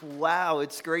Wow,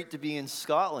 it's great to be in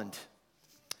Scotland.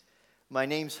 My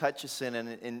name's Hutchison,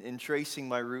 and in tracing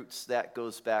my roots, that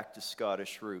goes back to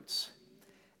Scottish roots.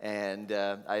 And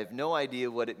I have no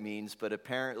idea what it means, but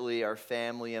apparently our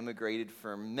family emigrated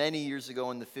from many years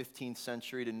ago in the 15th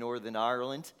century to Northern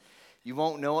Ireland. You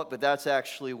won't know it, but that's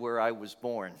actually where I was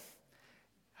born.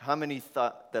 How many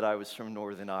thought that I was from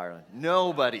Northern Ireland?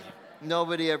 Nobody.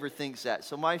 Nobody ever thinks that.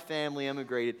 So my family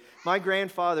emigrated. My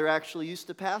grandfather actually used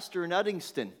to pastor in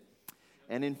Uddingston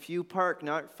and in Few Park,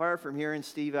 not far from here. And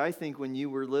Steve, I think when you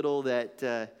were little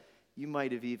that you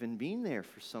might have even been there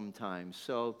for some time.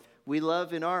 So we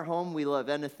love, in our home, we love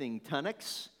anything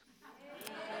Tunnocks.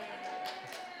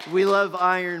 We love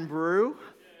Iron Brew.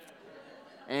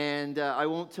 And I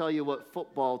won't tell you what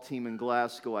football team in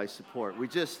Glasgow I support.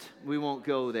 We won't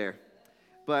go there.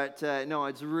 But no,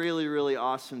 it's really, really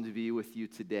awesome to be with you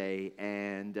today.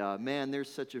 And man,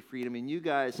 there's such a freedom. And you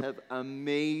guys have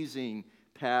amazing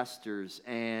pastors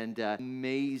and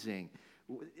amazing.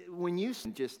 When you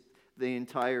just the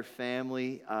entire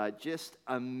family, just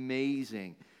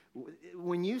amazing.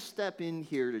 When you step in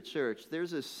here to church,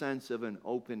 there's a sense of an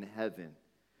open heaven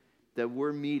that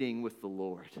we're meeting with the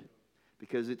Lord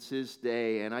because it's His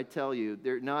day. And I tell you,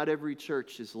 not every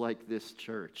church is like this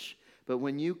church. But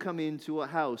when you come into a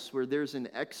house where there's an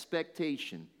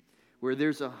expectation, where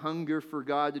there's a hunger for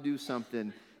God to do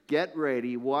something, get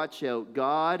ready, watch out.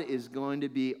 God is going to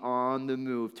be on the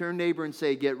move. Turn neighbor and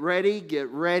say, get ready, get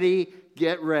ready,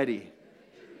 get ready.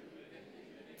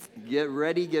 Get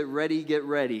ready, get ready, get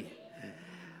ready.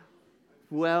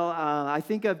 Well, I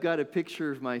think I've got a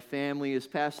picture of my family. As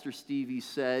Pastor Stevie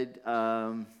said,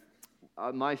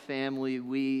 my family,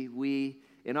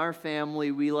 in our family,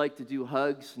 we like to do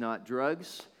hugs, not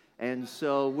drugs. And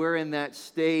so we're in that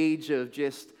stage of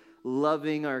just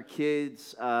loving our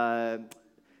kids.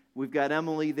 We've got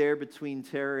Emily there between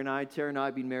Tara and I. Tara and I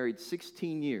have been married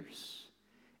 16 years.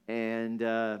 And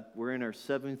we're in our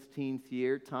 17th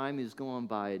year. Time is going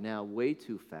by now way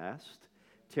too fast.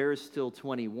 Tara's still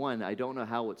 21. I don't know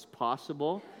how it's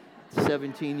possible.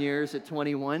 17 years at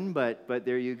 21, but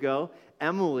there you go.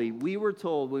 Emily, we were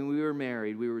told when we were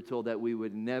married, we were told that we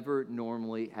would never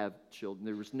normally have children.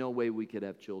 There was no way we could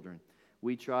have children.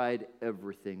 We tried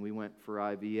everything. We went for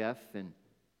IVF,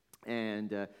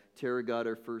 and Tara got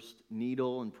her first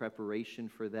needle in preparation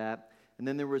for that. And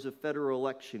then there was a federal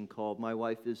election called. My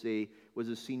wife was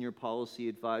a senior policy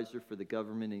advisor for the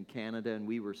government in Canada, and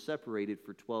we were separated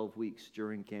for 12 weeks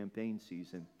during campaign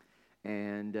season.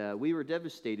 And we were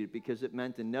devastated because it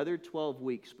meant another 12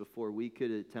 weeks before we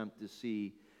could attempt to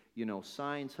see,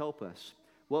 signs help us.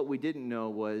 What we didn't know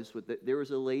was that there was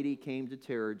a lady came to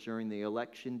Tara during the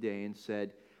election day and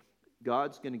said,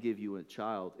 God's going to give you a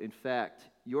child. In fact,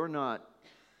 you're not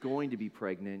going to be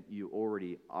pregnant. You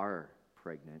already are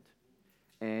pregnant.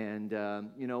 And,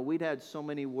 we'd had so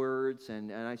many words,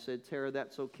 and I said, Tara,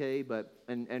 that's okay.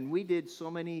 And we did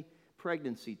so many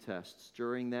pregnancy tests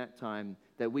during that time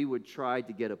that we would try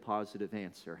to get a positive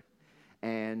answer.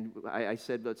 And I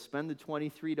said, let's spend the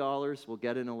 $23. We'll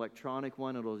get an electronic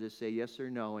one. It'll just say yes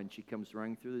or no. And she comes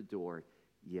running through the door.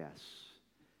 Yes.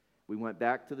 We went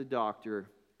back to the doctor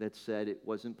that said it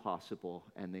wasn't possible.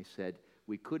 And they said,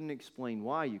 we couldn't explain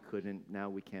why you couldn't.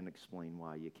 Now we can't explain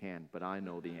why you can. But I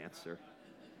know the answer.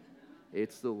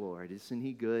 It's the Lord. Isn't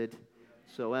He good?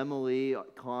 So Emily,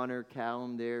 Connor,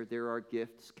 Callum, they're our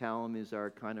gifts. Callum is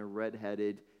our kind of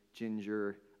red-headed,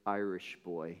 ginger Irish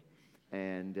boy.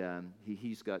 And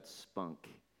he's got spunk.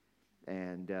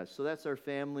 And so that's our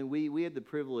family. We had the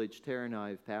privilege, Tara and I,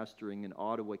 of pastoring in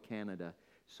Ottawa, Canada.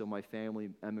 So my family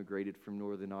emigrated from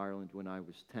Northern Ireland when I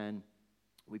was 10.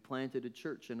 We planted a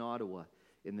church in Ottawa,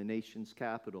 in the nation's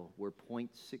capital, where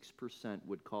 0.6%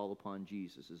 would call upon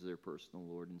Jesus as their personal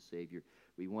Lord and Savior.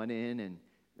 We went in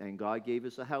and God gave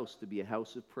us a house to be a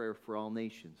house of prayer for all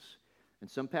nations. And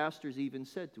some pastors even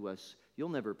said to us, you'll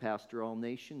never pastor all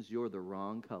nations, you're the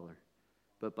wrong color.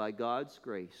 But by God's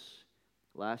grace,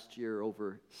 last year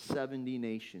over 70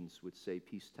 nations would say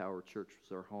Peace Tower Church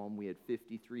was our home. We had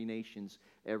 53 nations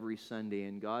every Sunday,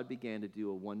 and God began to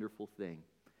do a wonderful thing.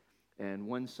 And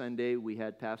one Sunday, we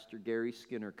had Pastor Gary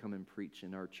Skinner come and preach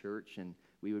in our church, and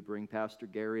we would bring Pastor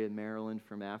Gary and Marilyn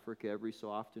from Africa every so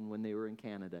often when they were in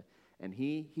Canada. And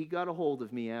he got a hold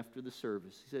of me after the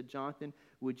service. He said, Jonathan,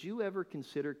 would you ever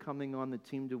consider coming on the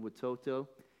team to Watoto?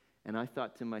 And I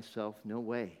thought to myself, no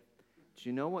way. Do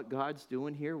you know what God's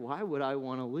doing here? Why would I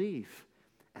want to leave?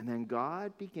 And then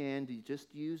God began to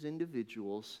just use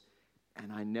individuals,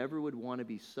 and I never would want to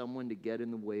be someone to get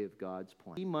in the way of God's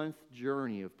plan. 3-month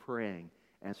journey of praying,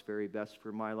 and it's very best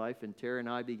for my life. And Tara and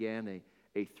I began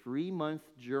a 3-month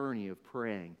journey of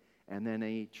praying. and then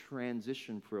a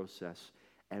transition process.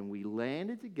 And we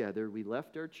landed together. We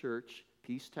left our church.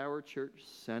 Peace Tower Church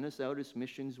sent us out as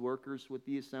missions workers with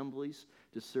the assemblies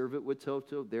to serve at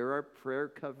Watoto. They're our prayer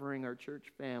covering our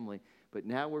church family. But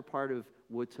now we're part of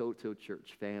Watoto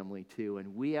Church family too.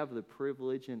 And we have the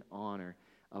privilege and honor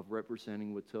of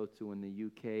representing Watoto in the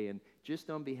UK. And just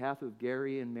on behalf of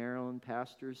Gary and Marilyn,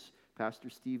 pastors, Pastor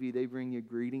Stevie, they bring you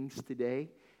greetings today.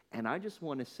 And I just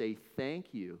want to say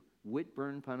thank you,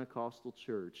 Whitburn Pentecostal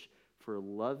Church, for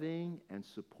loving and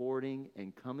supporting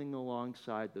and coming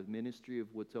alongside the ministry of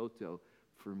Watoto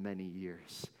for many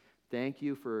years. Thank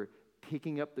you for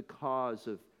picking up the cause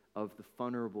of the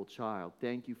vulnerable child.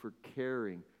 Thank you for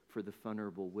caring for the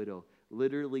vulnerable widow.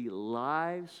 Literally,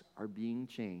 lives are being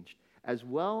changed. As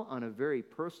well, on a very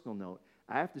personal note,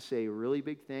 I have to say a really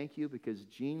big thank you because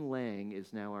Jean Lang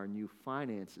is now our new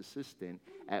finance assistant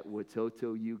at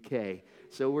Watoto UK.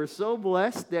 So we're so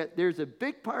blessed that there's a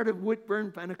big part of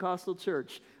Whitburn Pentecostal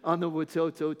Church on the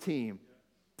Watoto team.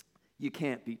 You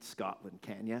can't beat Scotland,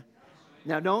 can you?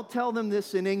 Now, don't tell them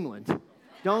this in England.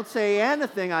 Don't say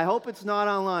anything. I hope it's not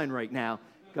online right now.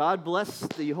 God bless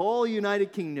the whole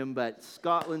United Kingdom, but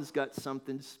Scotland's got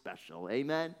something special.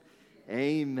 Amen?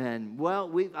 Amen.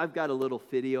 Well, I've got a little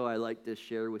video I'd like to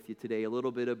share with you today, a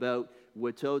little bit about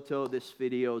Watoto. This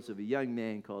video is of a young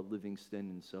man called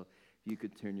Livingston, and so if you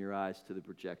could turn your eyes to the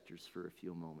projectors for a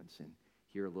few moments and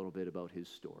hear a little bit about his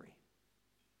story.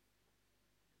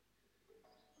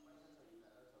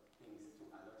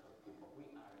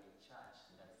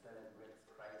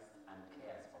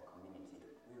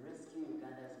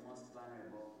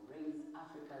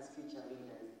 Africa's future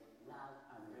leaders love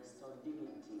and restore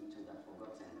dignity to the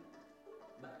forgotten.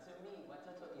 But to me,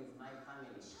 Watoto is my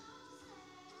family.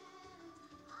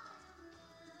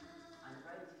 And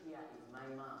right here is my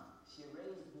mom. She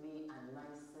raised me and my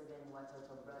 7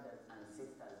 Watoto brothers and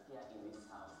sisters here in this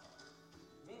house.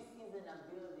 This isn't a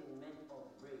building made of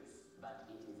bricks, but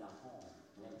it is a home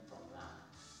made from love.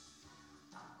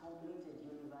 I've completed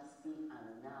university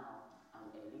and now I'm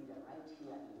a leader right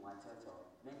here in Watoto,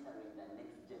 mentoring the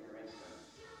next generation.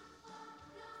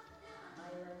 My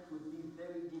life would be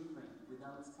very different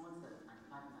without sponsors and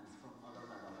partners from all over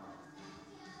the world.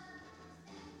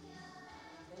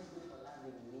 Thank you for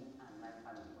loving me and my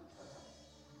family, Watoto.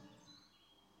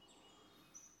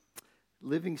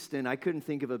 Livingston, I couldn't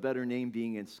think of a better name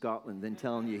being in Scotland than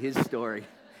telling you his story.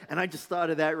 And I just thought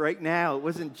of that right now. It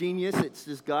wasn't genius, it's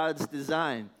just God's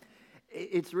design.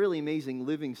 It's really amazing.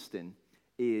 Livingston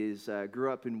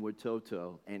grew up in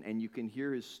Watoto, and you can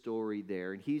hear his story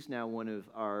there. And he's now one of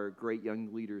our great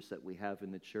young leaders that we have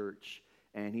in the church,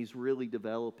 and he's really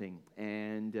developing.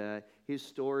 And his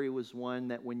story was one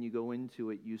that when you go into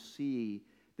it, you see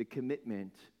the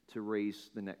commitment to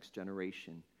raise the next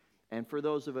generation. And for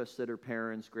those of us that are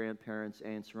parents, grandparents,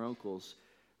 aunts, or uncles,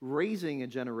 raising a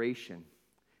generation,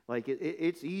 like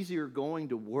it's easier going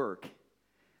to work.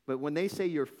 But when they say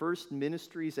your first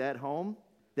ministry's at home,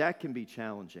 that can be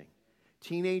challenging.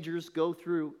 Teenagers go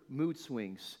through mood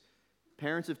swings.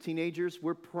 Parents of teenagers,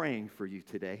 we're praying for you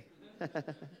today.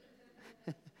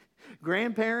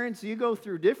 Grandparents, you go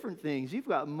through different things. You've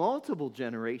got multiple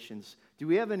generations. Do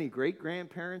we have any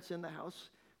great-grandparents in the house?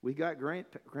 We got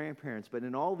grandparents. But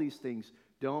in all these things,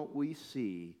 don't we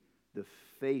see the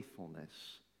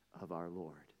faithfulness of our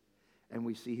Lord? And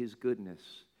we see his goodness.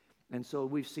 And so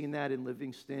we've seen that in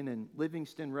Livingston, and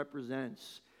Livingston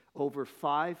represents over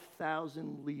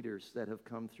 5,000 leaders that have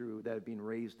come through, that have been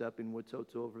raised up in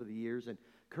Watoto over the years. And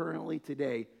currently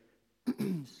today,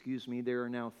 there are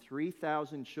now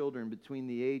 3,000 children between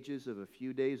the ages of a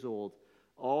few days old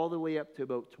all the way up to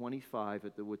about 25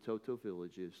 at the Watoto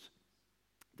villages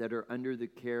that are under the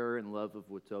care and love of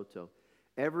Watoto.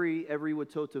 Every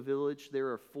Watoto village, there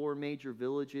are 4 major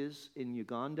villages in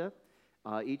Uganda.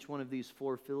 Each one of these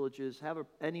 4 villages have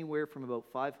anywhere from about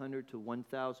 500 to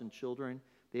 1,000 children.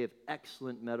 They have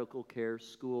excellent medical care,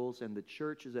 schools, and the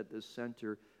church is at the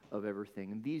center of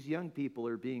everything. And these young people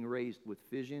are being raised with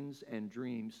visions and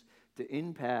dreams to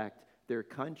impact their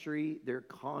country, their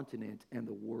continent, and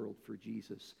the world for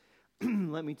Jesus.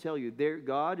 Let me tell you,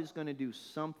 God is going to do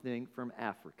something from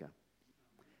Africa.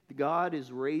 God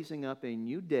is raising up a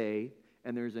new day,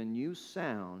 and there's a new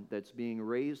sound that's being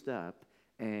raised up.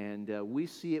 And we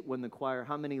see it when the choir,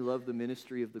 how many love the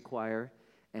ministry of the choir?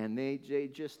 And they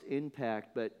just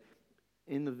impact. But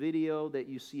in the video that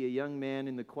you see a young man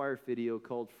in the choir video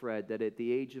called Fred, that at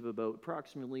the age of about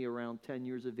approximately around 10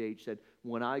 years of age said,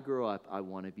 when I grow up, I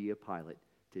want to be a pilot.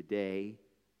 Today,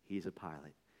 he's a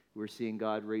pilot. We're seeing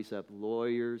God raise up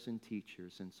lawyers and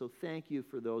teachers. And so thank you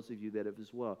for those of you that have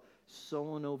as well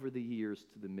sown over the years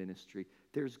to the ministry.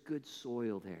 There's good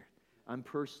soil there. I'm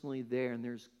personally there, and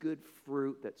there's good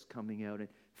fruit that's coming out. And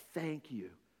thank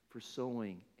you for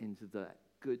sowing into that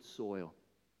good soil.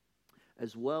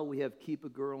 As well, we have Keep a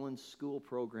Girl in School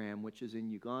program, which is in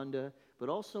Uganda, but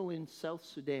also in South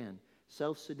Sudan.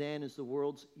 South Sudan is the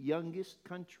world's youngest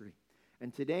country.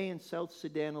 And today in South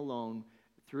Sudan alone,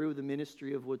 through the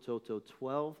ministry of Watoto,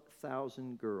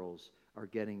 12,000 girls are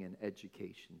getting an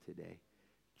education today,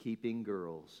 keeping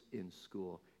girls in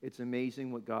school. It's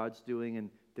amazing what God's doing, and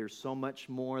there's so much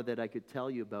more that I could tell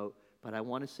you about, but I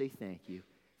want to say thank you.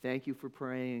 Thank you for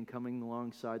praying and coming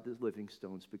alongside the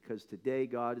Livingstones, because today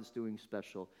God is doing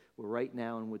special. We're right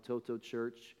now in Watoto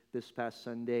Church this past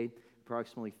Sunday.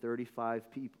 Approximately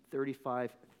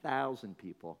 35,000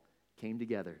 people came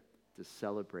together to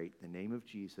celebrate the name of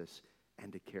Jesus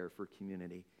and to care for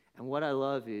community. And what I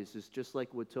love is just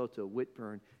like Watoto,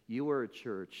 Whitburn, you are a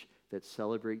church that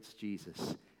celebrates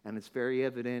Jesus. And it's very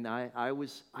evident. I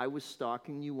was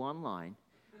stalking you online.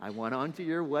 I went onto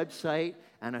your website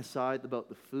and I saw about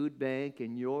the food bank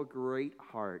and your great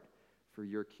heart for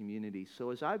your community.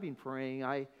 So as I've been praying,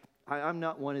 I'm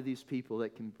not one of these people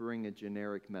that can bring a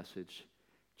generic message.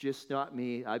 Just not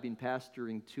me. I've been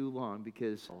pastoring too long,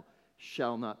 because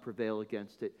shall not prevail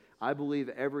against it. I believe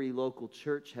every local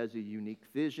church has a unique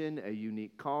vision, a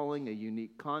unique calling, a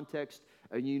unique context,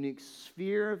 a unique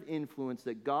sphere of influence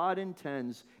that God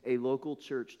intends a local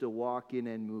church to walk in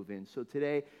and move in. So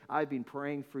today, I've been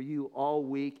praying for you all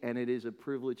week, and it is a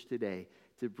privilege today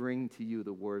to bring to you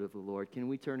the word of the Lord. Can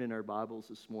we turn in our Bibles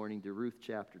this morning to Ruth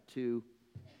chapter 2?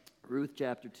 Ruth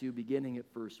chapter 2, beginning at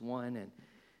verse 1,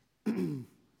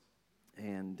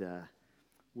 and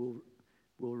we'll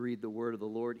read the word of the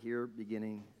Lord here,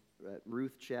 beginning at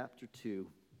Ruth chapter 2,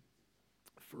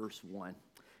 verse 1.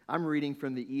 I'm reading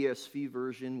from the ESV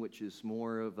version, which is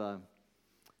more of an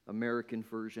American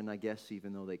version, I guess,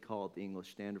 even though they call it the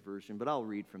English Standard Version, but I'll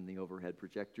read from the overhead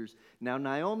projectors. Now,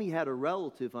 Naomi had a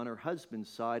relative on her husband's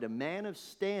side, a man of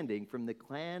standing from the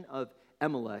clan of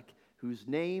Elimelech, whose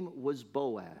name was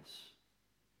Boaz.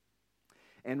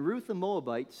 And Ruth the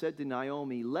Moabite said to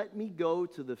Naomi, "Let me go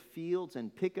to the fields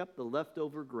and pick up the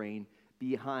leftover grain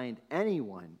behind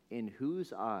anyone in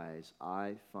whose eyes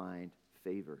I find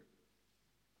favor."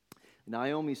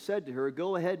 Naomi said to her,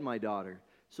 "Go ahead, my daughter."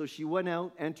 So she went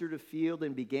out, entered a field,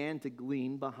 and began to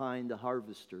glean behind the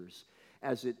harvesters.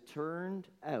 As it turned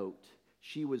out,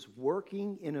 she was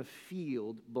working in a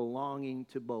field belonging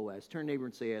to Boaz. Turn neighbor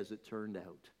and say, "As it turned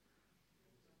out."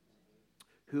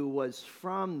 Who was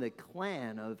from the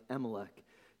clan of Elimelech.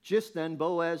 Just then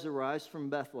Boaz arose from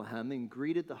Bethlehem and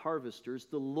greeted the harvesters.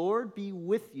 "The Lord be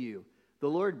with you. The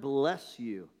Lord bless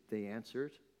you," they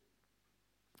answered.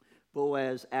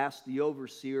 Boaz asked the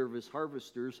overseer of his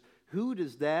harvesters, "Who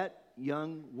does that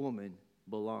young woman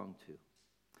belong to?"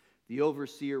 The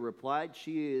overseer replied,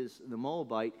 "She is the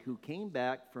Moabite who came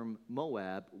back from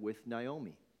Moab with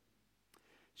Naomi."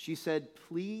 She said,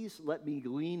 "Please let me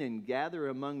glean and gather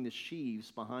among the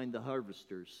sheaves behind the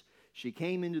harvesters." She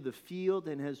came into the field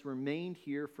and has remained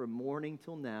here from morning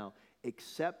till now,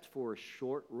 except for a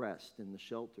short rest in the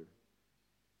shelter.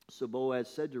 So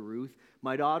Boaz said to Ruth,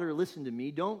 "My daughter, listen to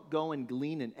me. Don't go and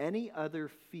glean in any other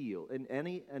field,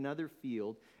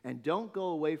 and don't go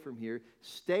away from here.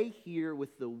 Stay here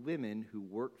with the women who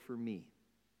work for me.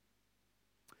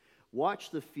 Watch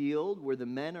the field where the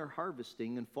men are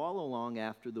harvesting and follow along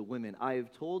after the women. I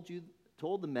have told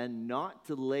the men not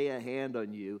to lay a hand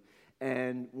on you,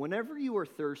 and whenever you are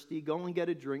thirsty, go and get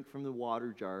a drink from the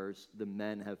water jars the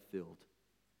men have filled."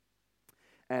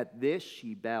 At this,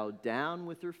 she bowed down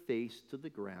with her face to the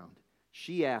ground.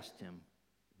 She asked him,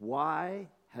 "Why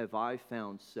have I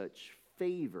found such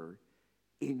favor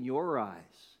in your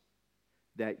eyes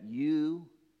that you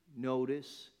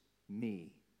notice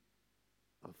me,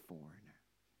 a foreigner?"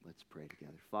 Let's pray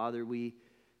together. Father, we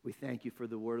thank you for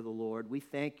the word of the Lord. We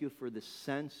thank you for the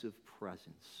sense of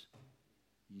presence,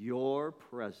 your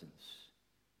presence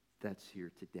that's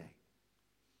here today.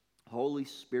 Holy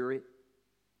Spirit,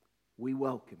 we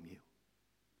welcome you.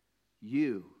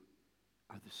 You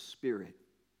are the Spirit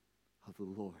of the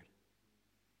Lord.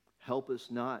 Help us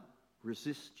not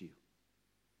resist you,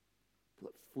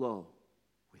 but flow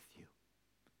with you.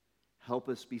 Help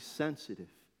us be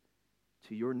sensitive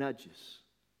to your nudges.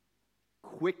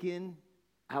 Quicken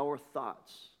our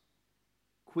thoughts.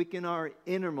 Quicken our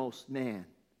innermost man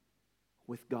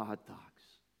with God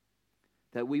thoughts.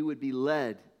 That we would be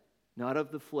led not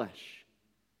of the flesh,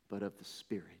 but of the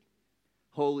Spirit.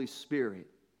 Holy Spirit,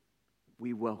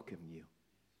 we welcome you.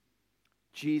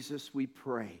 Jesus, we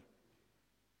pray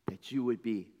that you would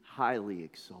be highly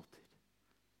exalted.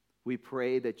 We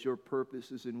pray that your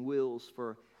purposes and wills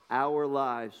for our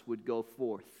lives would go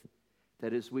forth,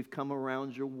 that as we've come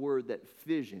around your word, that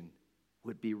vision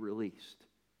would be released,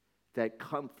 that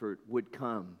comfort would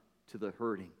come to the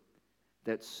hurting,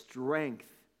 that strength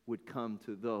would come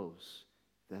to those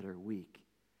that are weak.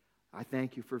 I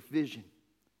thank you for vision,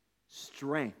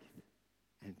 strength,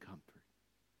 and comfort.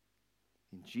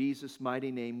 In Jesus'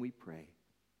 mighty name we pray.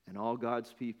 And all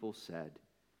God's people said,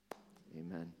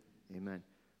 amen. Amen.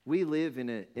 We live in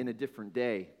a different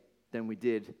day than we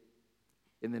did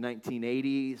in the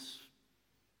 1980s,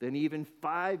 than even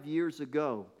 5 years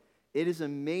ago. It is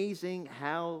amazing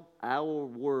how our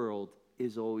world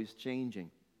is always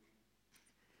changing.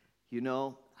 You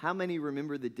know, how many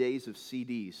remember the days of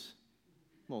CDs?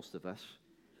 Most of us.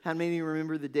 How many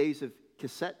remember the days of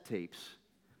cassette tapes?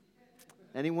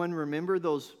 Anyone remember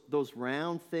those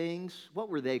round things? What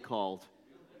were they called?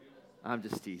 I'm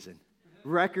just teasing.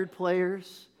 Record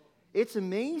players. It's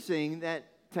amazing that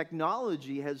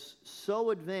technology has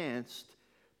so advanced,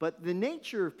 but the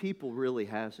nature of people really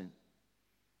hasn't.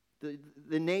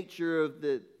 The nature of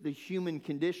the human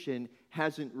condition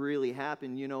hasn't really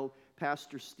happened. You know,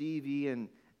 Pastor Stevie and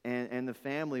the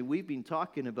family, we've been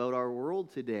talking about our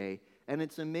world today, and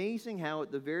it's amazing how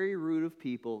at the very root of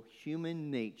people, human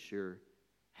nature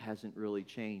hasn't really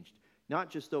changed. Not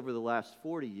just over the last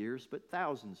 40 years, but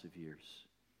thousands of years.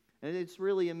 And it's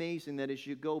really amazing that as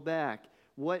you go back,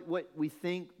 what we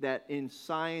think that in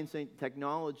science and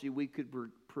technology we could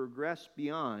progress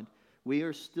beyond, we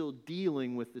are still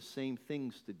dealing with the same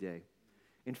things today.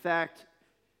 In fact,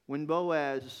 when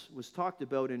Boaz was talked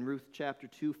about in Ruth chapter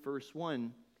 2, verse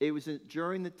 1, it was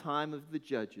during the time of the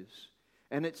judges.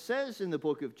 And it says in the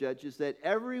book of Judges that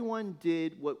everyone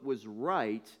did what was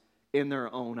right in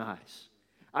their own eyes.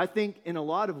 I think in a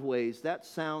lot of ways that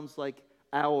sounds like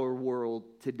our world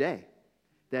today.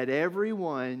 That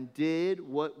everyone did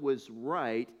what was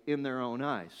right in their own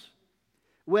eyes.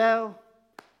 Well,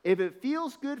 if it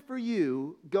feels good for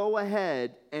you, go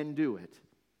ahead and do it.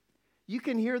 You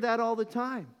can hear that all the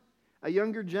time. A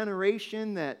younger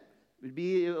generation that would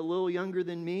be a little younger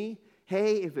than me,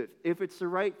 hey, if it's the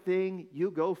right thing,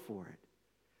 you go for it.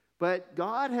 But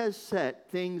God has set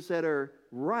things that are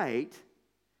right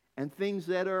and things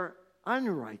that are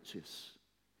unrighteous.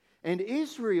 And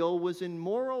Israel was in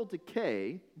moral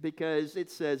decay because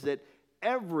it says that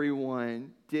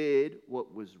everyone did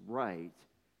what was right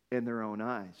in their own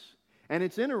eyes. And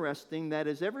it's interesting that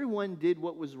as everyone did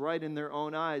what was right in their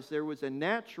own eyes, there was a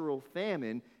natural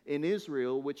famine in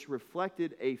Israel which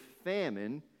reflected a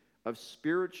famine of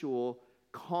spiritual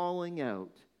calling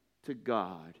out to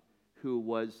God, who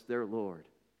was their Lord.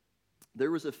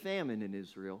 There was a famine in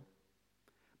Israel,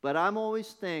 but I'm always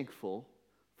thankful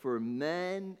for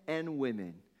men and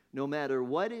women, no matter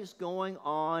what is going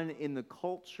on in the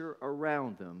culture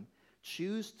around them,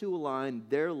 choose to align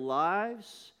their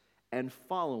lives and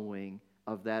following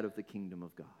of that of the kingdom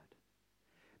of God.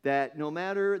 That no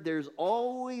matter, there's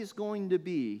always going to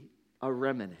be a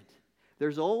remnant.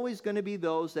 There's always going to be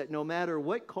those that no matter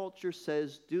what culture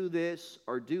says, do this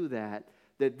or do that,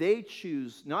 that they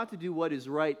choose not to do what is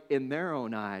right in their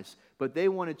own eyes, but they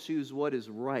want to choose what is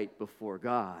right before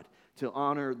God, to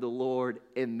honor the Lord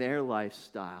in their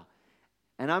lifestyle.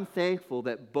 And I'm thankful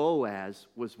that Boaz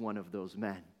was one of those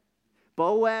men.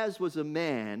 Boaz was a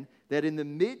man that in the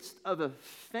midst of a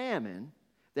famine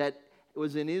that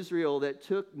was in Israel that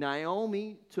took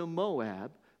Naomi to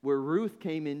Moab, where Ruth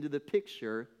came into the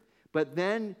picture, but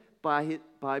then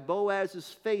by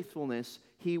Boaz's faithfulness,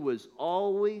 he was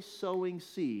always sowing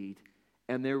seed,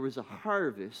 and there was a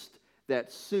harvest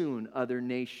that soon other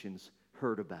nations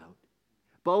heard about.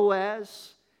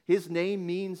 Boaz, his name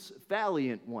means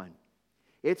valiant one.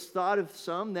 It's thought of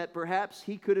some that perhaps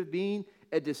he could have been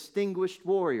a distinguished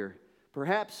warrior.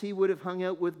 Perhaps he would have hung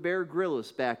out with Bear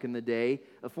Grylls back in the day,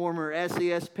 a former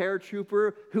SAS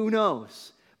paratrooper, who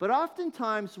knows? But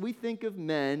oftentimes we think of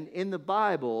men in the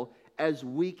Bible as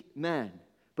weak men.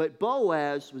 But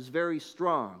Boaz was very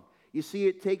strong. You see,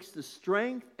 it takes the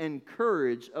strength and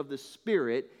courage of the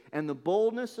Spirit and the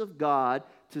boldness of God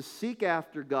to seek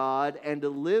after God and to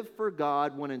live for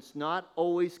God when it's not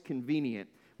always convenient,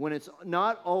 when it's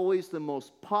not always the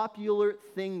most popular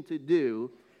thing to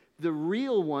do. The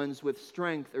real ones with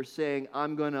strength are saying,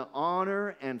 I'm going to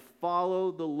honor and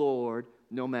follow the Lord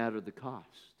no matter the cost.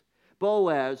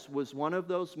 Boaz was one of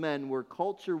those men where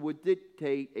culture would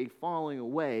dictate a falling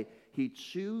away. He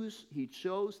chose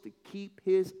to keep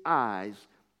his eyes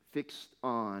fixed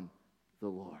on the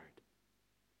Lord.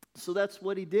 So that's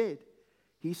what he did.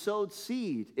 He sowed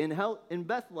seed in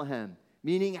Bethlehem,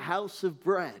 meaning house of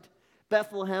bread.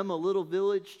 Bethlehem, a little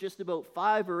village just about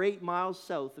 5 or 8 miles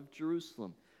south of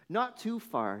Jerusalem. Not too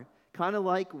far, kind of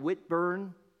like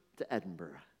Whitburn to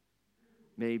Edinburgh.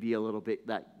 maybe a little bit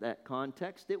that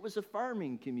context. It was a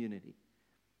farming community.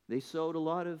 They sowed a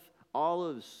lot of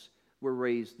olives were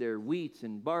raised there, wheat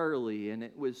and barley, and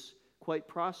it was quite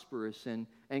prosperous.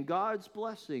 And God's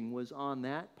blessing was on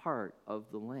that part of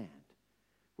the land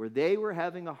where they were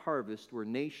having a harvest where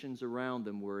nations around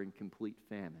them were in complete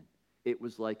famine. It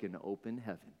was like an open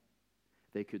heaven.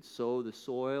 They could sow the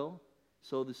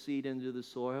seed into the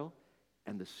soil,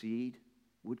 and the seed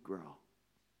would grow.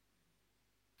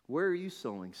 Where are you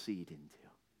sowing seed into?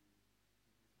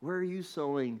 Where are you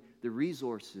sowing the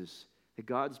resources that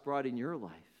God's brought in your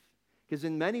life? Because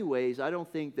in many ways, I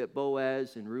don't think that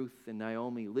Boaz and Ruth and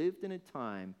Naomi lived in a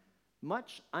time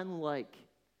much unlike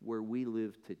where we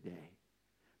live today.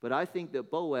 But I think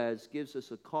that Boaz gives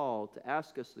us a call to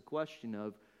ask us the question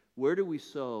of, where do we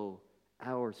sow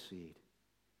our seed?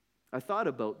 I thought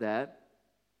about that.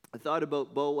 I thought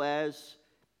about Boaz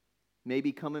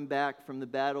maybe coming back from the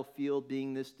battlefield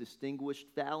being this distinguished,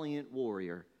 valiant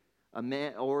warrior, a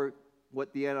man, or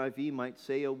what the NIV might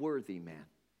say, a worthy man.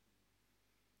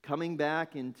 Coming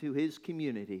back into his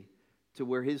community to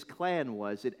where his clan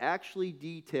was, it actually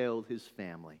detailed his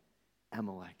family,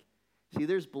 Amalek. See,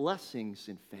 there's blessings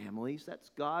in families. That's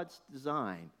God's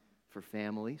design for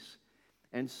families.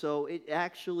 And so it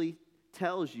actually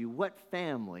tells you what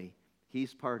family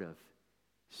he's part of.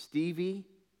 Stevie,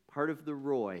 part of the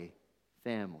Roy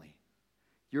family.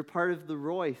 You're part of the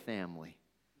Roy family.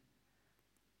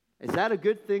 Is that a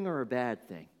good thing or a bad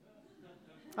thing?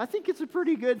 I think it's a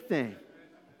pretty good thing.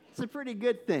 It's a pretty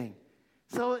good thing.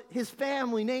 So his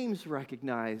family name's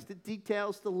recognized. It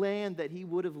details the land that he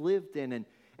would have lived in.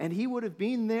 And he would have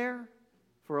been there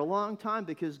for a long time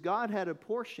because God had a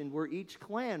portion where each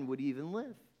clan would even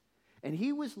live. And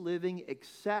he was living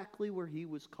exactly where he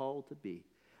was called to be.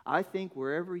 I think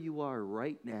wherever you are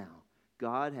right now,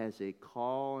 God has a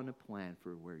call and a plan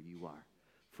for where you are.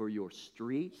 For your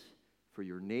street, for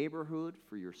your neighborhood,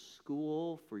 for your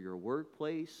school, for your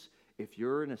workplace. If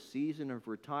you're in a season of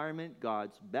retirement,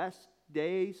 God's best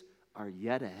days are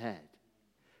yet ahead.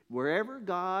 Wherever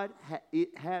God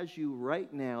has you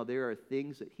right now, there are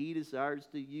things that he desires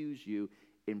to use you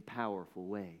in powerful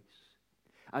ways.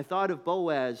 I thought of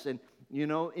Boaz, and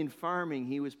in farming,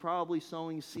 he was probably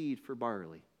sowing seed for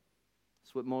barley.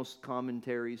 That's what most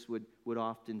commentaries would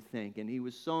often think. And he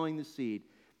was sowing the seed.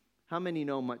 How many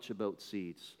know much about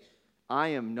seeds? I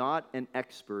am not an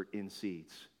expert in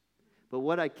seeds. But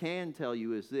what I can tell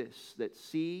you is this, that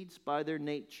seeds by their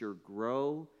nature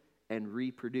grow and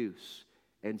reproduce.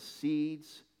 And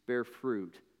seeds bear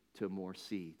fruit to more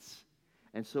seeds.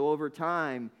 And so over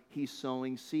time, he's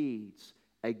sowing seeds.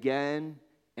 Again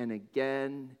and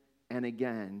again and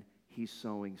again, he's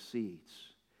sowing seeds.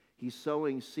 He's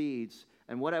sowing seeds.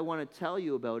 And what I want to tell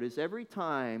you about is every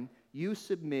time you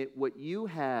submit what you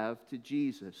have to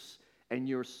Jesus and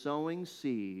you're sowing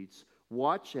seeds,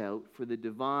 watch out for the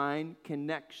divine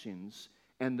connections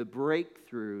and the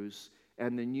breakthroughs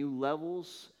and the new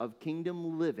levels of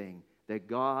kingdom living that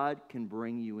God can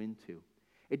bring you into.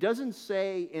 It doesn't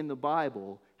say in the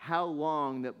Bible how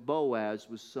long that Boaz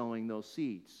was sowing those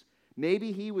seeds.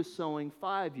 Maybe he was sowing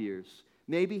 5 years.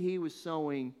 Maybe he was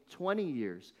sowing 20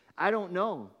 years. I don't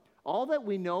know. All that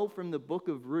we know from the book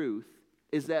of Ruth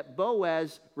is that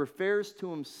Boaz refers to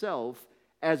himself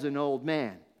as an old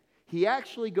man. He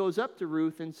actually goes up to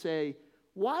Ruth and say,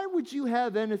 "Why would you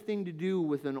have anything to do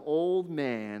with an old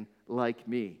man like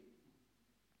me?"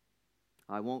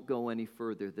 I won't go any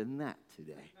further than that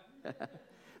today.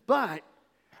 But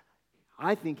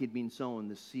I think he'd been sowing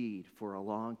the seed for a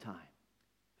long time.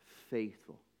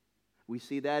 Faithful. We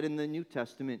see that in the New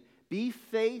Testament. Be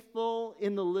faithful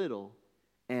in the little,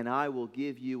 and I will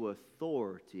give you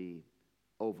authority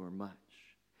over much.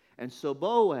 And so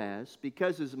Boaz,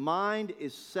 because his mind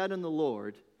is set on the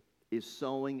Lord, is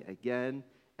sowing again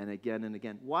and again and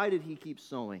again. Why did he keep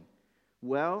sowing?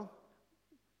 Well,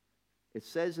 it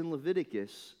says in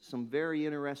Leviticus some very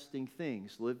interesting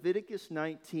things. Leviticus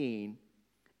 19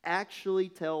 actually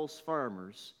tells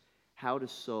farmers how to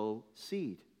sow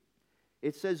seed.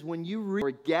 It says, when you reap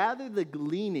or gather the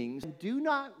gleanings, do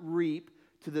not reap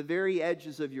to the very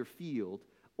edges of your field,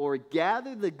 or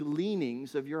gather the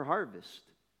gleanings of your harvest.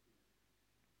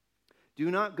 Do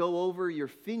not go over your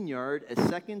vineyard a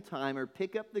second time or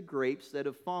pick up the grapes that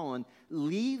have fallen.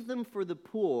 Leave them for the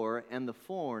poor and the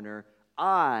foreigner.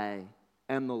 I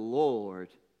am the Lord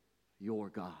your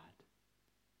God.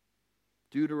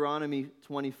 Deuteronomy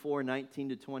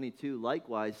 24:19-22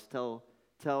 likewise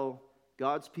tell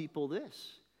God's people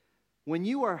this. When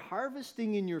you are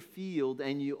harvesting in your field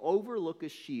and you overlook a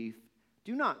sheaf,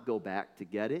 do not go back to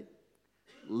get it.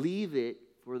 Leave it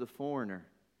for the foreigner,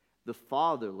 the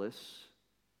fatherless,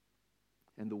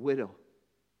 and the widow,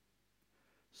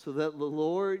 so that the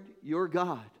Lord your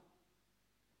God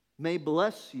may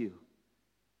bless you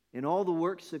in all the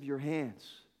works of your hands.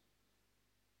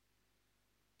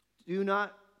 Do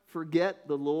not forget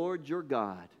the Lord your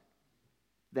God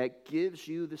that gives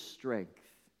you the strength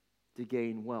to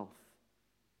gain wealth.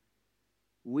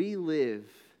 We live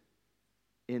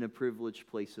in a privileged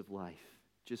place of life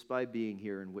just by being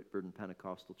here in Whitburn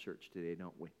Pentecostal Church today,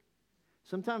 don't we?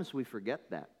 Sometimes we forget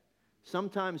that.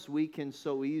 Sometimes we can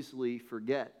so easily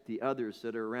forget the others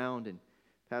that are around. And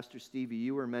Pastor Stevie,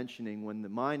 you were mentioning when the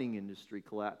mining industry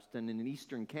collapsed, and in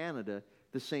eastern Canada,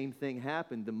 the same thing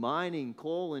happened. The mining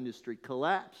coal industry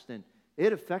collapsed, and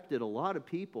it affected a lot of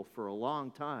people for a long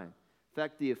time. In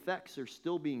fact, the effects are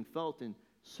still being felt in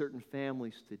certain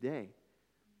families today.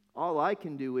 All I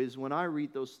can do is when I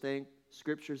read those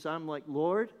scriptures, I'm like,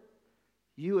 Lord,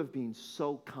 you have been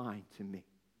so kind to me.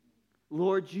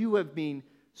 Lord, you have been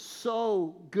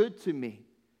so good to me.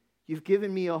 You've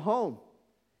given me a home.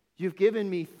 You've given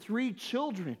me 3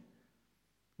 children.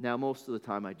 Now, most of the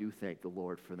time I do thank the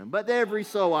Lord for them, but every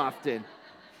so often.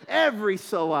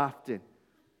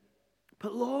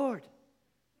 But Lord,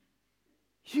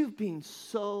 you've been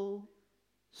so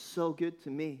good to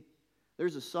me.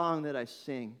 There's a song that I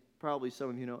sing. Probably some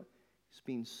of you know it. It's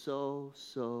been so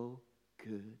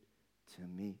good to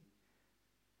me.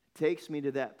 It takes me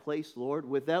to that place, Lord.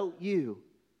 Without you,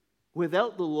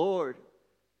 without the Lord,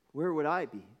 where would I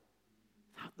be?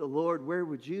 Without the Lord, where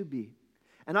would you be?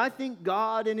 And I think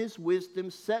God in His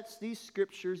wisdom sets these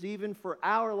scriptures even for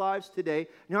our lives today,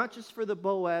 not just for the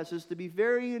Boazes, to be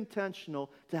very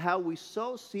intentional to how we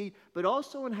sow seed, but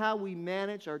also in how we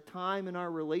manage our time and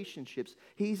our relationships.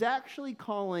 He's actually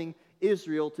calling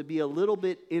Israel to be a little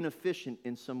bit inefficient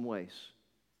in some ways.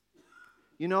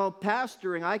 You know,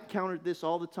 pastoring, I countered this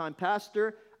all the time.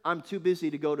 Pastor, I'm too busy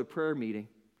to go to prayer meeting.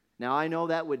 Now, I know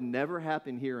that would never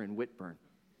happen here in Whitburn,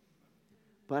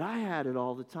 but I had it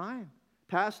all the time.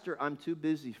 Pastor, I'm too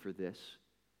busy for this.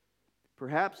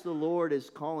 Perhaps the Lord is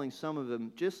calling some of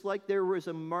them, just like there was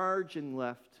a margin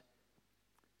left,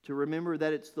 to remember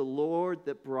that it's the Lord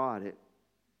that brought it,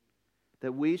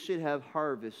 that we should have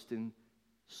harvest in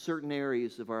certain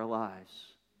areas of our lives.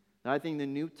 And I think the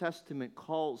New Testament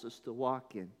calls us to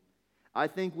walk in. I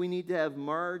think we need to have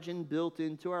margin built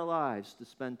into our lives to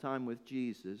spend time with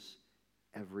Jesus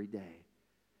every day.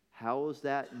 How is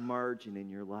that margin in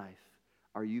your life?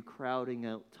 Are you crowding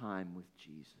out time with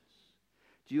Jesus?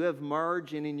 Do you have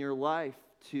margin in your life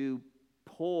to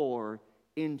pour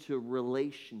into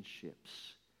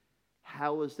relationships?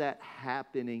 How is that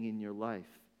happening in your life?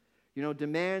 You know,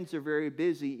 demands are very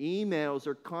busy. Emails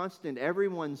are constant.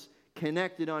 Everyone's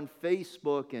connected on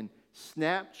Facebook and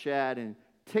Snapchat and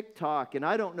TikTok, and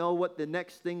I don't know what the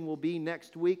next thing will be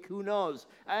next week. Who knows?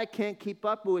 I can't keep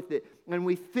up with it. And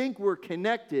we think we're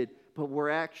connected, but we're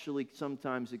actually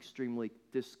sometimes extremely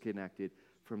disconnected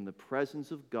from the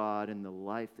presence of God and the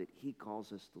life that He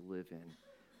calls us to live in.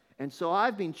 And so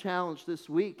I've been challenged this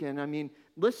week, and I mean,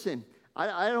 listen,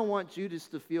 I don't want you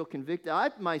just to feel convicted. I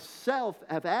myself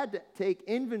have had to take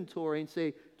inventory and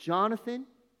say, Jonathan,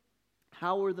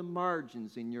 how are the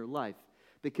margins in your life?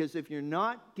 Because if you're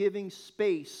not giving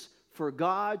space for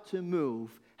God to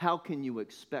move, how can you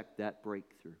expect that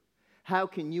breakthrough? How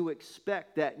can you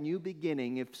expect that new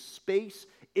beginning if space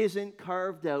isn't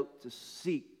carved out to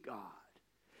seek God?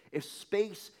 If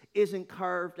space isn't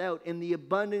carved out in the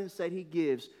abundance that He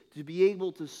gives to be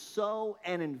able to sow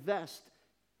and invest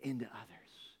into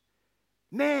others.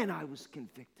 Man, I was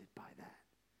convicted by that.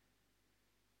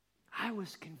 I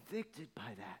was convicted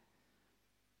by that.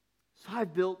 So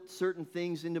I've built certain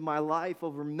things into my life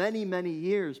over many, many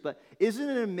years, but isn't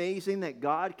it amazing that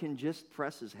God can just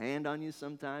press His hand on you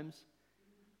sometimes?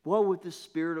 What would the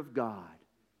Spirit of God,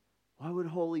 what would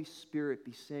Holy Spirit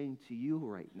be saying to you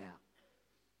right now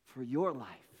for your life,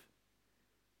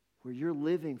 where you're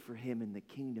living for Him in the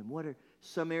kingdom? What are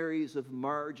some areas of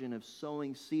margin of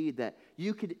sowing seed that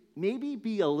you could maybe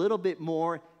be a little bit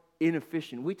more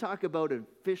inefficient? We talk about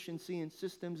efficiency and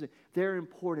systems. They're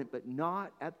important, but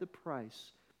not at the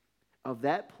price of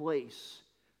that place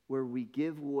where we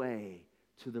give way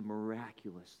to the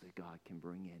miraculous that God can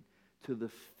bring in, to the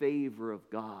favor of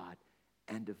God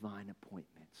and divine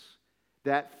appointments.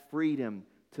 That freedom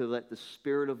to let the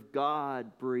Spirit of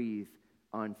God breathe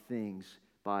on things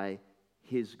by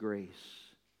His grace.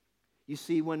 You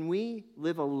see, when we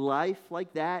live a life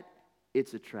like that,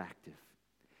 it's attractive.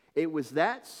 It was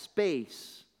that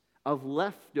space of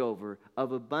leftover,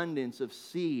 of abundance, of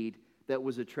seed that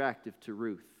was attractive to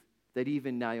Ruth, that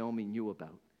even Naomi knew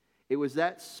about. It was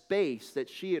that space that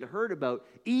she had heard about,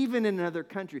 even in another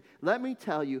country. Let me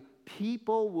tell you,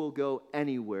 people will go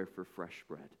anywhere for fresh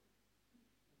bread.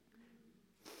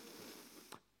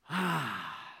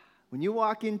 When you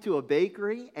walk into a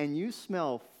bakery and you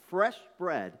smell fresh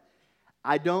bread,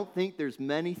 I don't think there's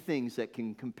many things that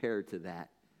can compare to that.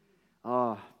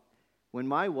 When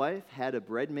my wife had a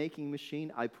bread making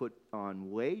machine, I put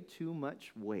on way too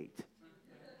much weight.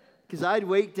 Because I'd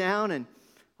weight down and,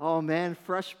 oh man,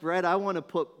 fresh bread, I want to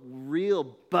put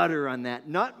real butter on that,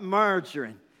 not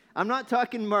margarine. I'm not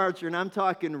talking margarine, I'm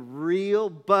talking real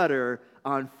butter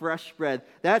on fresh bread.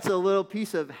 That's a little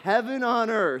piece of heaven on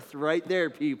earth right there,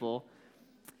 people.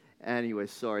 Anyway,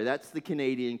 sorry, that's the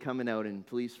Canadian coming out, and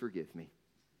please forgive me.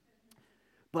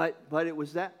 But it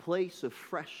was that place of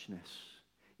freshness.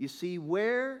 You see,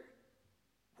 where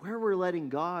we're letting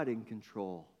God in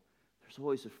control, there's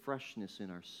always a freshness in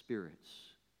our spirits.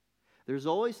 There's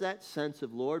always that sense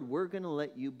of, Lord, we're going to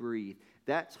let you breathe.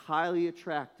 That's highly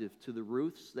attractive to the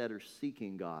Ruths that are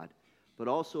seeking God, but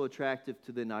also attractive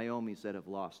to the Naomis that have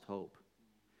lost hope.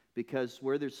 Because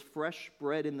where there's fresh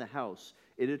bread in the house,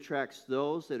 it attracts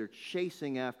those that are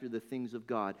chasing after the things of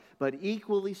God. But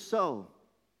equally so,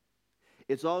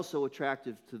 it's also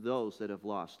attractive to those that have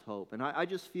lost hope. And I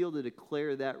just feel to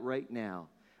declare that right now,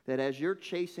 that as you're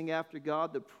chasing after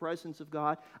God, the presence of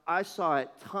God, I saw it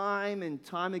time and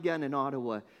time again in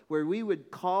Ottawa, where we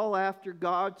would call after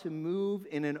God to move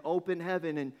in an open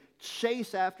heaven and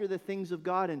chase after the things of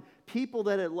God. And people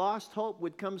that had lost hope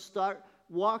would come start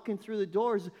walking through the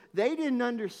doors. They didn't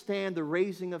understand the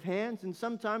raising of hands, and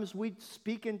sometimes we'd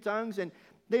speak in tongues, and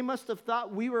they must have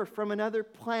thought we were from another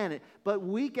planet. But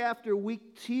week after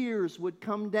week, tears would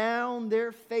come down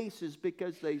their faces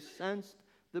because they sensed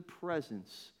the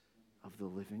presence of the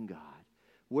living God.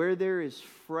 Where there is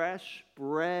fresh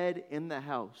bread in the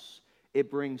house,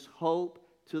 it brings hope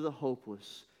to the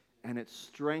hopeless, and it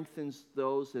strengthens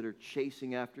those that are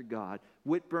chasing after God.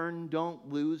 Whitburn, don't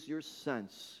lose your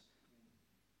sense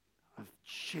of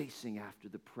chasing after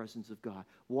the presence of God.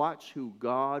 Watch who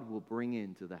God will bring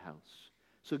into the house.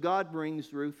 So God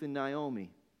brings Ruth and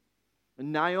Naomi.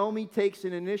 And Naomi takes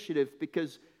an initiative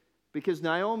because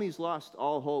Naomi's lost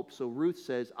all hope. So Ruth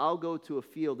says, I'll go to a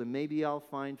field and maybe I'll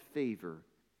find favor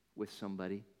with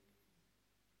somebody.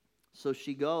 So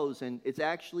she goes, and it's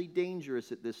actually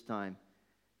dangerous at this time.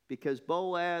 Because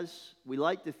Boaz, we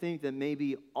like to think that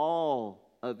maybe all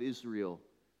of Israel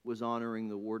was honoring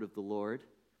the word of the Lord.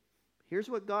 Here's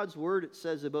what God's word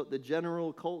says about the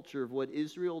general culture of what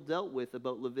Israel dealt with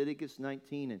about Leviticus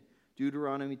 19 and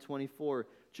Deuteronomy 24.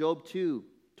 Job 2:24,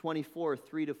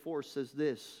 3-4 says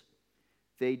this: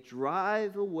 They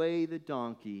drive away the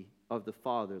donkey of the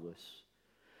fatherless.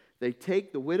 They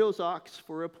take the widow's ox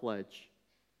for a pledge.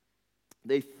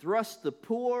 They thrust the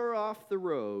poor off the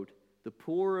road. The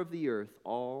poor of the earth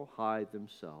all hide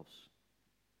themselves.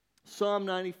 Psalm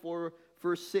 94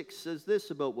 verse 6 says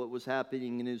this about what was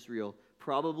happening in Israel,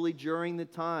 probably during the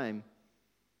time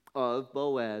of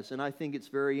Boaz. And I think it's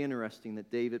very interesting that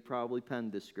David probably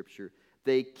penned this scripture.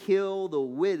 They kill the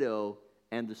widow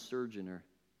and the sojourner.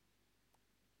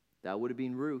 That would have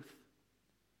been Ruth.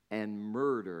 And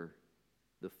murder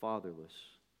the fatherless.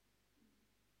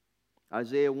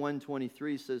 Isaiah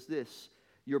 1:23 says this: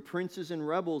 Your princes and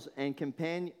rebels and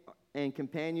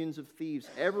companions of thieves,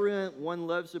 everyone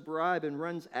loves a bribe and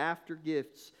runs after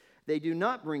gifts. They do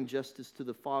not bring justice to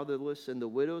the fatherless, and the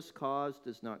widow's cause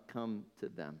does not come to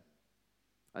them.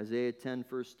 Isaiah 10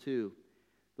 verse 2.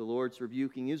 The Lord's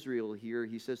rebuking Israel here.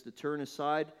 He says to turn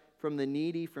aside from the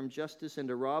needy, from justice, and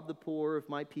to rob the poor of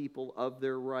my people of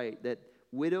their right, that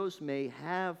widows may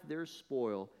have their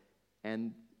spoil,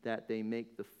 and that they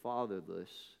make the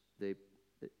fatherless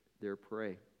their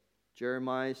prey.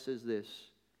 Jeremiah says this,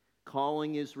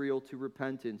 calling Israel to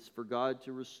repentance, for God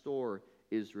to restore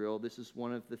Israel. This is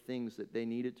one of the things that they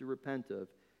needed to repent of.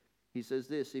 He says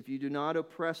this: If you do not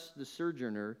oppress the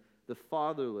sojourner, the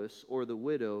fatherless, or the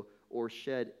widow, or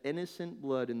shed innocent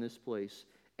blood in this place,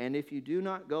 and if you do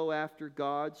not go after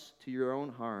gods to your own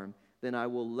harm, then I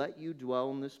will let you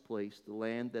dwell in this place, the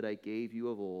land that I gave you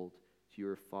of old to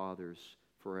your fathers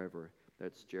forever.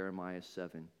 That's Jeremiah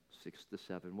 7,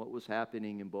 6-7. What was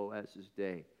happening in Boaz's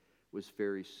day was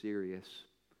very serious.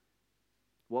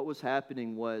 What was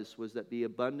happening was that the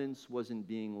abundance wasn't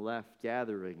being left,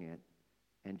 gathering it.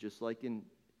 And just like in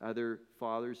other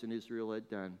fathers in Israel had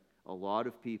done, a lot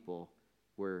of people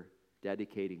were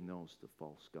dedicating those to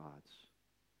false gods.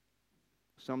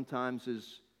 Sometimes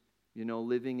as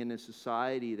living in a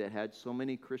society that had so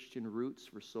many Christian roots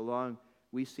for so long,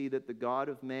 we see that the god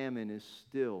of mammon is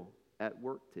still at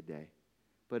work today.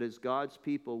 But as God's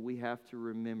people, we have to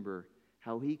remember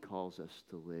how he calls us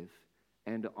to live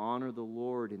and to honor the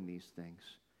Lord in these things.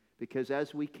 Because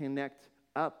as we connect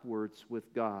upwards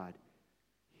with God,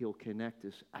 He'll connect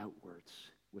us outwards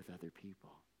with other people,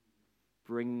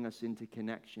 bringing us into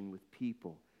connection with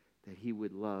people that He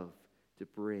would love to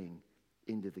bring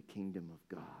into the kingdom of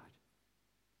God.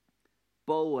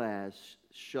 Boaz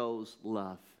shows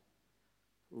love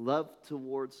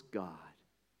towards God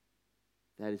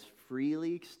that is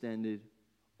freely extended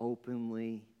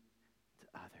openly to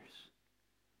others.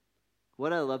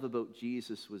 What I love about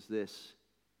Jesus was this: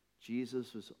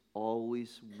 Jesus was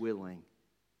always willing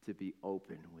to be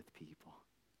open with people,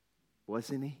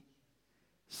 wasn't He?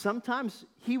 Sometimes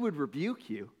He would rebuke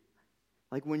you.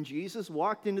 Like when Jesus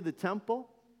walked into the temple,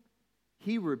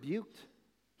 He rebuked.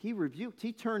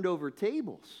 He turned over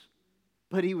tables.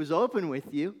 But He was open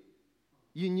with you.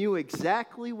 You knew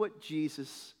exactly what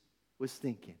Jesus was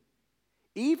thinking.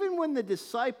 Even when the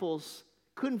disciples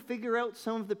couldn't figure out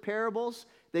some of the parables,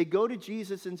 they go to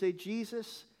Jesus and say,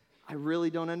 Jesus, I really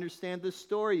don't understand this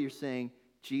story you're saying.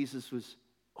 Jesus was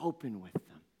open with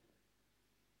them.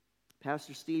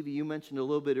 Pastor Stevie, you mentioned a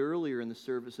little bit earlier in the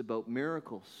service about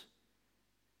miracles.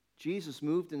 Jesus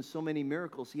moved in so many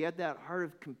miracles. He had that heart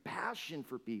of compassion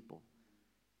for people.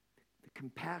 The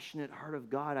compassionate heart of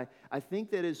God. I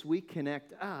think that as we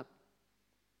connect up,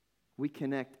 we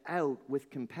connect out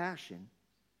with compassion.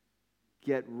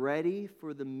 Get ready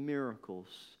for the miracles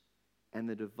and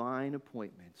the divine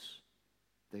appointments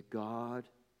that God,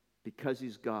 because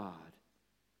He's God,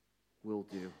 will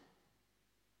do.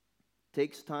 It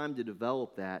takes time to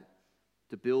develop that,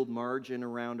 to build margin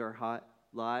around our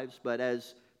lives, but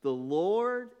as the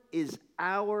Lord is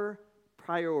our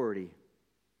priority,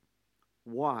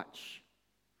 watch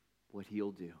what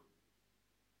He'll do.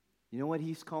 You know what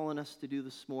He's calling us to do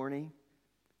this morning?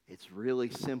 It's really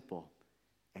simple,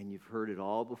 and you've heard it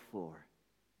all before.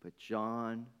 But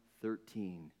John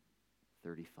 13:35.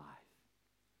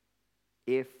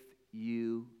 If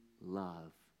you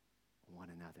love one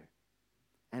another.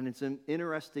 And it's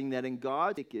interesting that in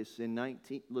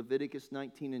Leviticus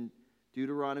 19 and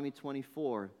Deuteronomy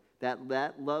 24,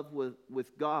 that love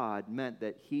with God meant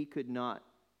that He could not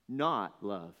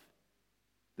love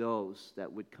those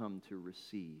that would come to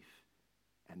receive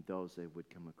and those that would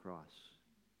come across.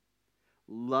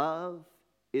 Love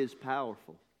is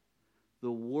powerful.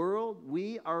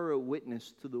 We are a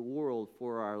witness to the world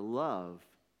for our love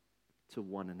to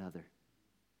one another.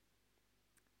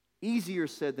 Easier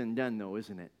said than done, though,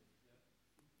 isn't it?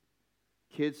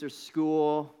 Kids are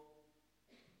school.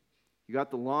 You got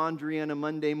the laundry on a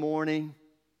Monday morning.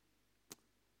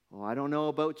 Oh, I don't know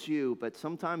about you, but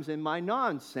sometimes in my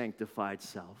non-sanctified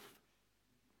self,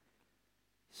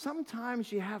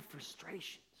 sometimes you have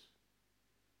frustrations.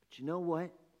 But you know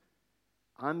what?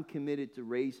 I'm committed to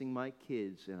raising my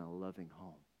kids in a loving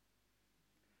home.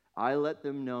 I let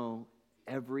them know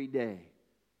every day,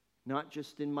 not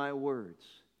just in my words.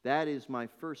 That is my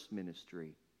first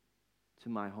ministry to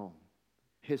my home.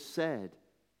 Hesed,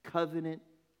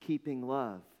 covenant-keeping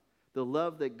love. The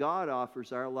love that God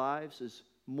offers our lives is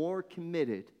more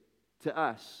committed to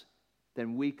us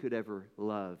than we could ever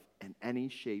love in any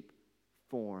shape,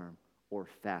 form, or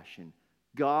fashion.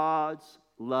 God's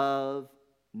love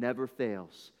never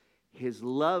fails. His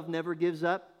love never gives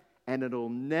up, and it'll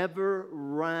never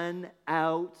run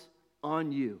out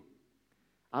on you.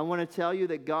 I want to tell you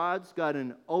that God's got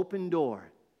an open door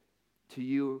to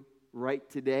you right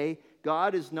today.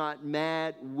 God is not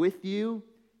mad with you.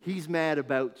 He's mad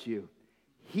about you.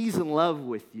 He's in love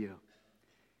with you.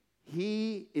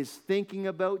 He is thinking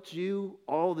about you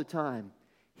all the time.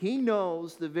 He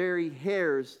knows the very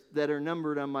hairs that are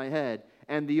numbered on my head.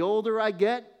 And the older I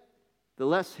get, the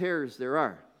less hairs there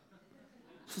are.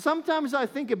 So sometimes I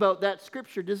think about that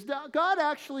scripture. Does God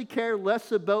actually care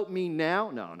less about me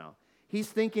now? No. He's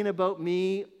thinking about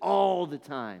me all the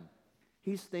time.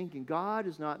 He's thinking God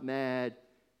is not mad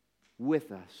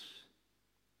with us.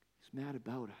 He's mad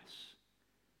about us.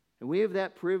 And we have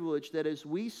that privilege that as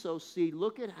we sow seed,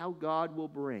 look at how God will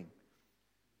bring.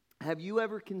 Have you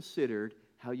ever considered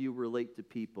how you relate to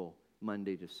people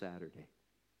Monday to Saturday?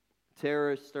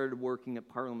 Tara started working at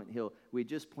Parliament Hill. We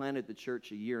just planted the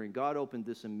church a year, and God opened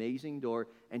this amazing door,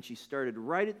 and she started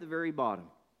right at the very bottom.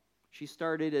 She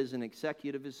started as an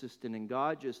executive assistant, and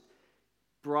God just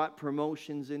brought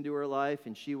promotions into her life,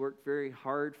 and she worked very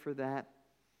hard for that.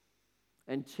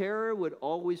 And Tara would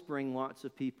always bring lots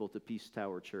of people to Peace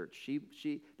Tower Church.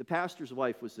 The pastor's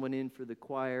wife went in for the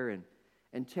choir,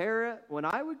 and Tara, when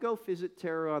I would go visit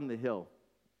Tara on the hill,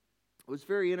 it was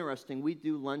very interesting. We'd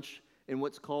do lunch in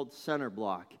what's called Center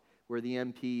Block, where the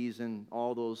MPs and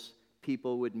all those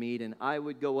people would meet, and I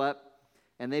would go up,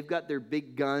 and they've got their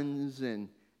big guns, and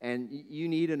you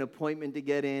need an appointment to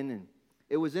get in,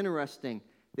 It was interesting.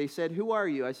 They said, "Who are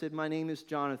you?" I said, "My name is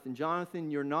Jonathan."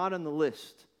 "Jonathan, you're not on the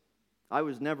list." I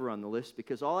was never on the list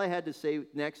because all I had to say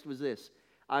next was this: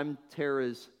 "I'm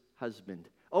Tara's husband."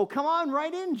 "Oh, come on,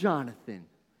 right in, Jonathan."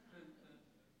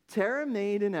 Tara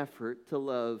made an effort to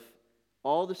love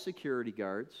all the security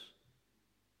guards,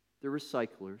 the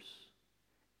recyclers,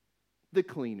 the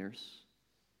cleaners,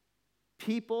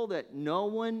 people that no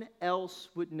one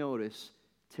else would notice.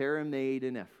 Tara made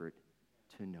an effort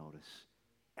to notice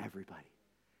everybody,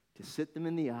 to sit them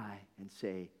in the eye and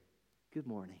say, "Good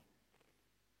morning."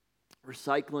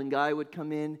 Recycling guy would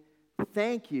come in,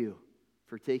 "Thank you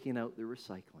for taking out the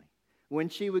recycling." When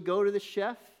she would go to the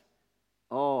chef,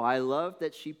 oh, I loved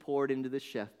that she poured into the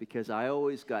chef because I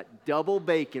always got double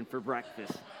bacon for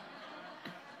breakfast.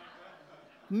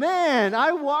 Man,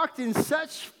 I walked in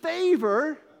such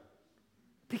favor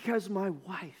because my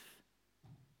wife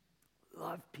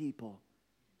loved people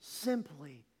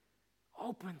simply,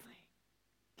 openly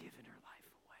giving her life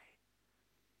away.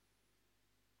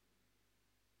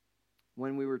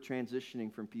 When we were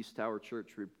transitioning from Peace Tower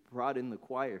Church, we brought in the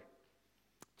choir.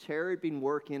 Tara had been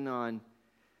working on,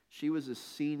 she was a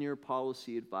senior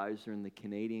policy advisor in the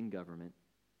Canadian government.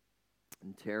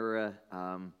 And Tara,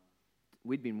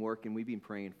 we'd been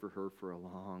praying for her for a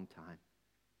long time.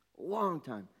 A long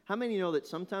time. How many know that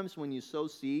sometimes when you sow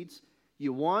seeds,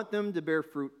 you want them to bear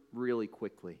fruit really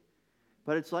quickly?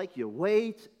 But it's like you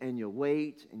wait and you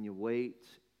wait and you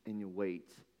wait and you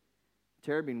wait.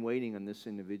 Tara had been waiting on this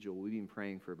individual. We've been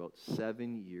praying for about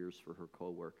 7 years for her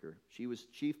co-worker. She was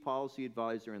chief policy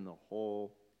advisor in the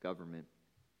whole government.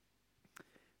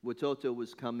 Watoto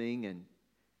was coming,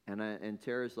 and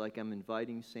Tara's like, "I'm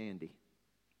inviting Sandy."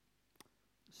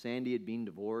 Sandy had been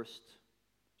divorced.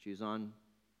 She was on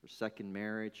her second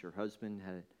marriage. Her husband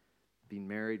had been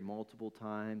married multiple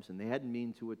times, and they hadn't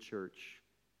been to a church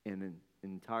in an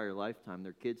entire lifetime.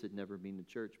 Their kids had never been to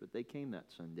church, but they came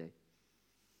that Sunday.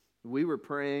 We were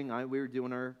praying. We were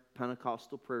doing our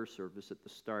Pentecostal prayer service at the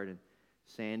start, and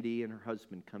Sandy and her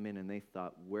husband come in, and they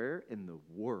thought, "Where in the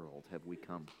world have we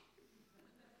come?"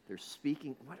 They're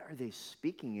speaking. What are they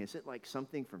speaking? Is it like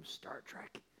something from Star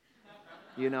Trek?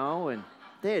 And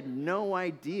they had no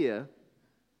idea.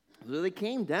 So they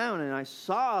came down, and I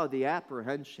saw the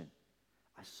apprehension.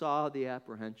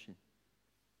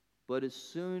 But as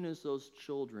soon as those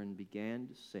children began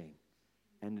to sing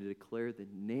and to declare the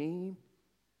name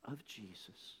of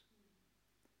Jesus,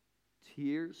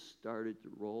 tears started to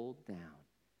roll down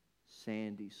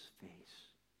Sandy's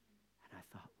face. And I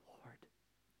thought, "Lord,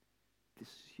 this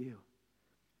is you.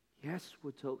 Yes,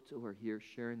 Watoto are here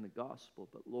sharing the gospel,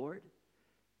 but Lord,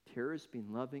 Tara's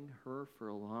been loving her for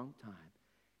a long time,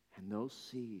 and those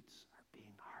seeds are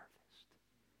being harvested."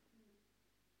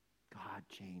 God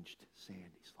changed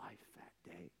Sandy's life that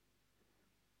day.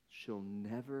 She'll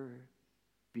never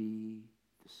be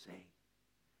the same.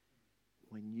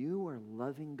 When you are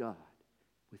loving God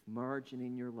with margin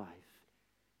in your life,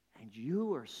 and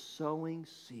you are sowing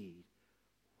seed,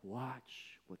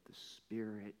 watch what the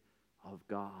Spirit of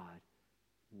God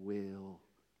will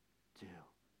do.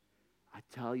 I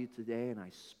tell you today, and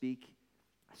I speak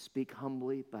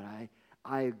humbly, but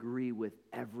I agree with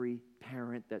every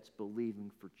parent that's believing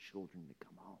for children to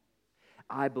come home.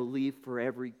 I believe for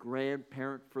every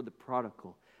grandparent for the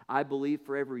prodigal. I believe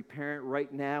for every parent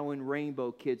right now in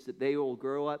Rainbow Kids that they will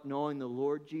grow up knowing the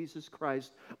Lord Jesus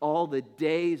Christ all the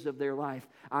days of their life.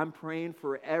 I'm praying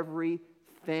for every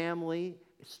family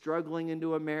struggling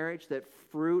into a marriage that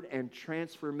fruit and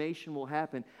transformation will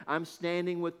happen. I'm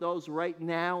standing with those right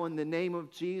now in the name of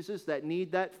Jesus that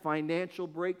need that financial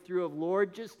breakthrough of,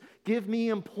 "Lord, just give me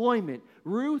employment."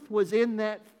 Ruth was in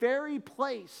that very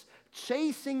place,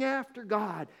 chasing after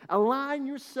God. Align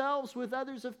yourselves with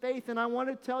others of faith, and I want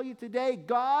to tell you today,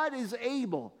 God is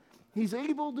able. He's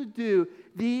able to do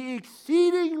the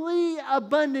exceedingly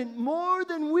abundant, more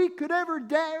than we could ever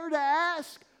dare to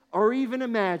ask or even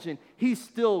imagine. He's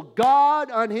still God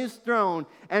on his throne.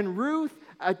 And Ruth,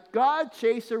 a God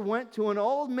chaser, went to an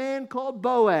old man called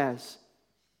Boaz.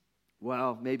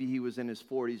 Well, maybe he was in his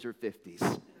 40s or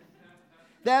 50s.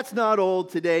 That's not old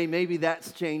today. Maybe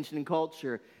that's changed in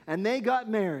culture. And they got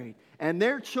married. And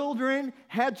their children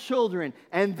had children.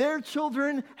 And their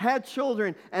children had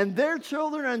children. And their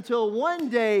children, until one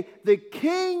day the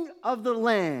king of the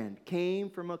land came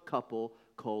from a couple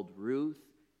called Ruth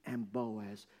and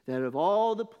Boaz. That of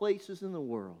all the places in the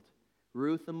world,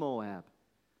 Ruth the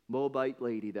Moabite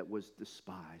lady that was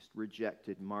despised,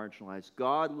 rejected, marginalized.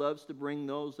 God loves to bring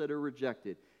those that are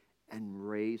rejected and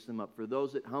raise them up. For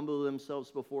those that humble themselves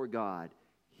before God,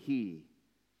 He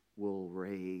will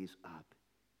raise up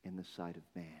in the sight of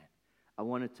man. I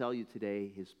want to tell you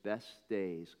today, his best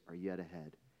days are yet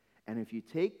ahead. And if you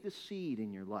take the seed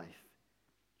in your life,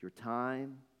 your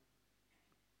time,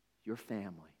 your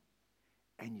family,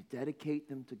 and you dedicate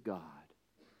them to God,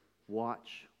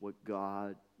 watch what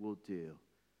God will do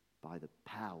by the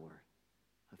power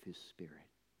of his Spirit.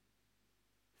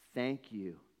 Thank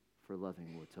you for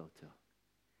loving Watoto.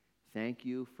 Thank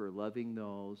you for loving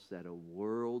those that a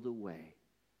world away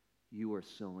you are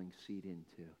sowing seed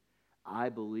into. I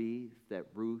believe that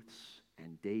Ruth's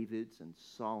and David's and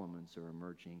Solomon's are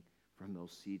emerging from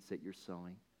those seeds that you're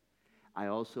sowing. I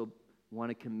also want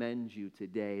to commend you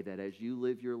today that as you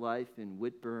live your life in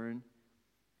Whitburn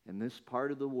and this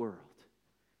part of the world,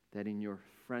 that in your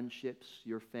friendships,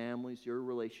 your families, your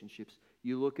relationships,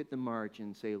 you look at the margin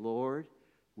and say, Lord,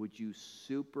 would you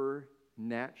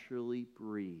supernaturally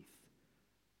breathe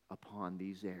upon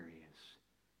these areas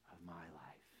of my life?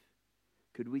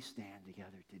 Could we stand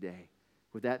together today?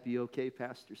 Would that be okay,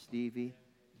 Pastor Stevie?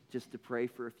 Just to pray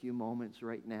for a few moments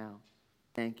right now.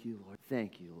 Thank you, Lord.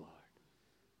 Thank you, Lord.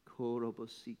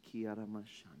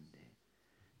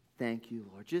 Thank you,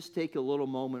 Lord. Just take a little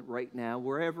moment right now,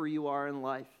 wherever you are in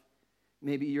life.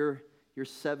 Maybe you're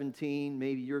 17,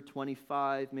 maybe you're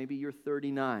 25, maybe you're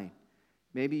 39.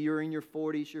 Maybe you're in your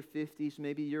 40s, your 50s,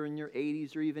 maybe you're in your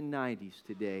 80s or even 90s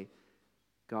today.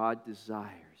 God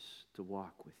desires to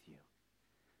walk with you.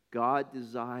 God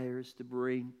desires to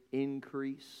bring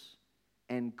increase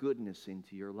and goodness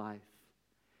into your life.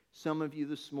 Some of you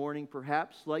this morning,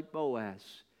 perhaps like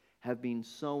Boaz, have been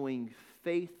sowing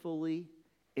faithfully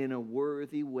in a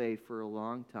worthy way for a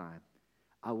long time.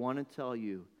 I want to tell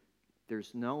you,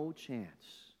 there's no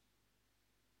chance.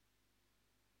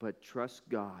 But trust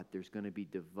God, there's going to be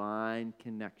divine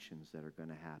connections that are going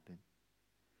to happen.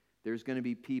 There's going to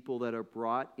be people that are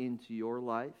brought into your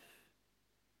life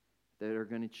that are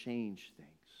going to change things.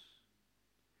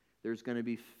 There's going to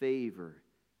be favor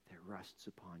that rests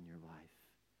upon your life.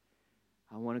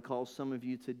 I want to call some of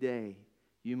you today.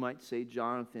 You might say,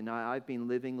 Jonathan, I've been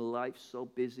living life so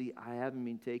busy, I haven't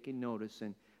been taking notice.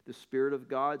 And the Spirit of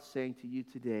God saying to you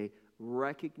today,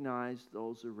 recognize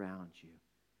those around you.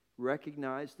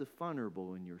 Recognize the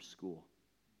vulnerable in your school.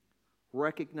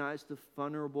 Recognize the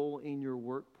vulnerable in your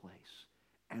workplace.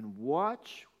 And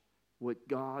watch what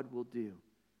God will do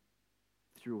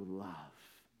through love.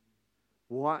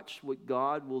 Watch what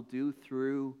God will do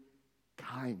through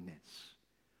kindness.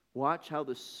 Watch how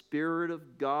the Spirit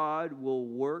of God will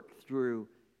work through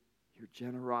your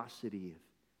generosity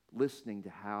of listening to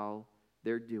how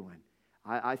they're doing.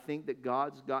 I think that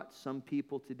God's got some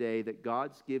people today that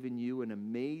God's given you an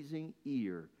amazing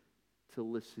ear to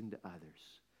listen to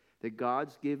others. That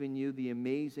God's given you the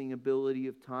amazing ability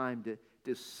of time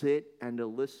to sit and to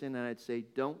listen. And I'd say,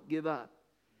 don't give up.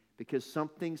 Because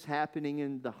something's happening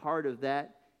in the heart of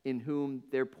that in whom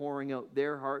they're pouring out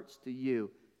their hearts to you.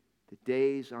 The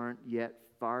days aren't yet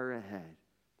far ahead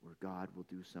where God will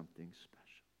do something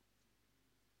special.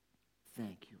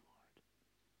 Thank you, Lord.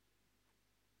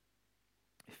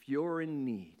 If you're in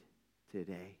need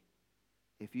today,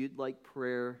 if you'd like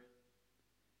prayer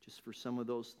just for some of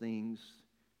those things,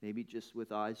 maybe just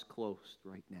with eyes closed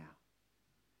right now,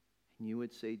 and you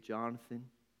would say, Jonathan,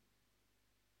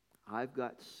 I've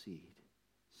got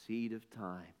seed of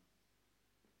time,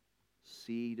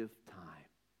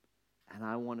 and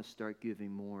I want to start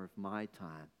giving more of my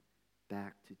time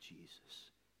back to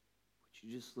Jesus. Would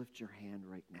you just lift your hand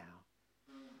right now?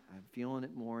 I'm feeling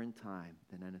it more in time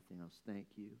than anything else. Thank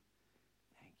you.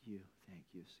 Thank you. Thank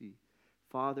you. See,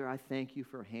 Father, I thank you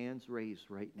for hands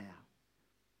raised right now.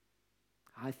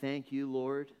 I thank you,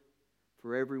 Lord,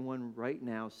 for everyone right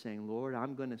now saying, Lord,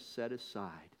 I'm going to set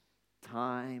aside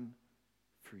time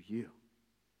for you.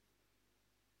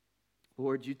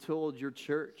 Lord, you told your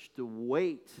church to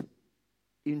wait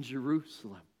in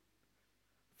Jerusalem.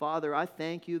 Father, I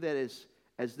thank you that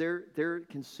as they're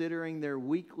considering their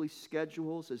weekly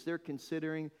schedules, as they're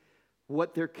considering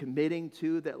what they're committing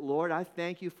to, that, Lord, I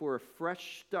thank you for a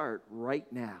fresh start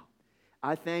right now.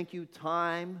 I thank you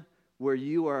time where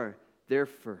you are there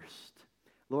first.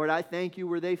 Lord, I thank you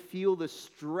where they feel the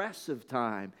stress of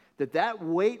time, that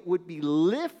weight would be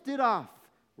lifted off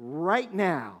right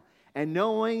now, and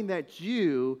knowing that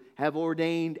you have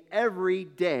ordained every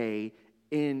day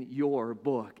in your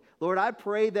book. Lord, I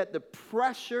pray that the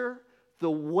pressure, the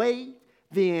weight,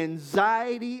 the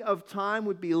anxiety of time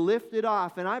would be lifted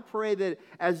off. And I pray that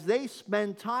as they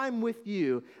spend time with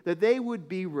you, that they would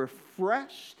be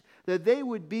refreshed, that they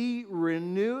would be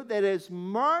renewed, that as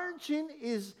margin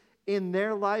is in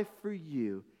their life for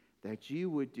you, that you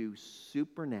would do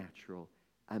supernatural,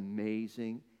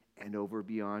 amazing, and over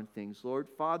beyond things. Lord,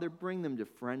 Father, bring them to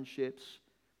friendships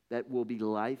that will be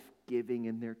life-giving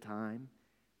in their time.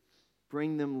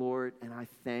 Bring them, Lord, and I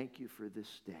thank you for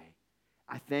this day.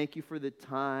 I thank you for the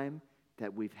time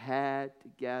that we've had to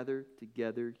gather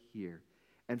together here.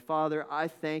 And Father, I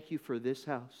thank you for this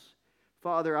house.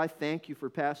 Father, I thank you for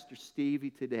Pastor Stevie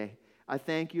today. I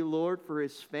thank you, Lord, for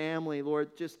his family,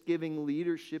 Lord, just giving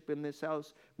leadership in this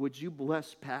house. Would you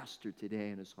bless Pastor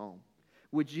today in his home?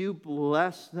 Would you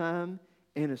bless them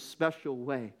in a special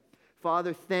way?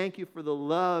 Father, thank you for the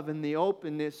love and the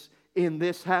openness in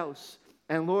this house.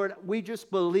 And Lord, we just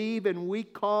believe and we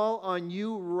call on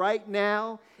you right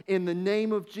now in the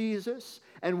name of Jesus.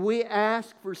 And we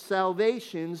ask for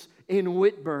salvations in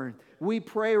Whitburn. We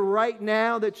pray right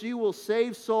now that you will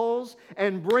save souls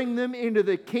and bring them into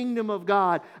the kingdom of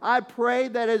God. I pray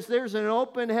that as there's an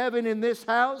open heaven in this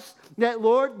house, that,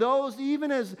 Lord, those,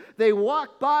 even as they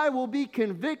walk by, will be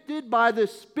convicted by the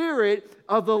Spirit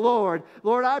of the Lord.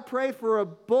 Lord, I pray for a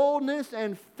boldness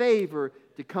and favor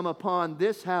to come upon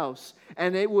this house,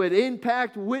 and it would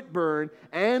impact Whitburn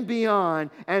and beyond.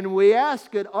 And we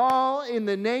ask it all in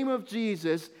the name of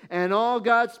Jesus, and all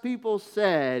God's people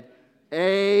said,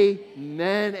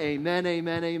 amen, amen,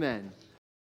 amen, amen.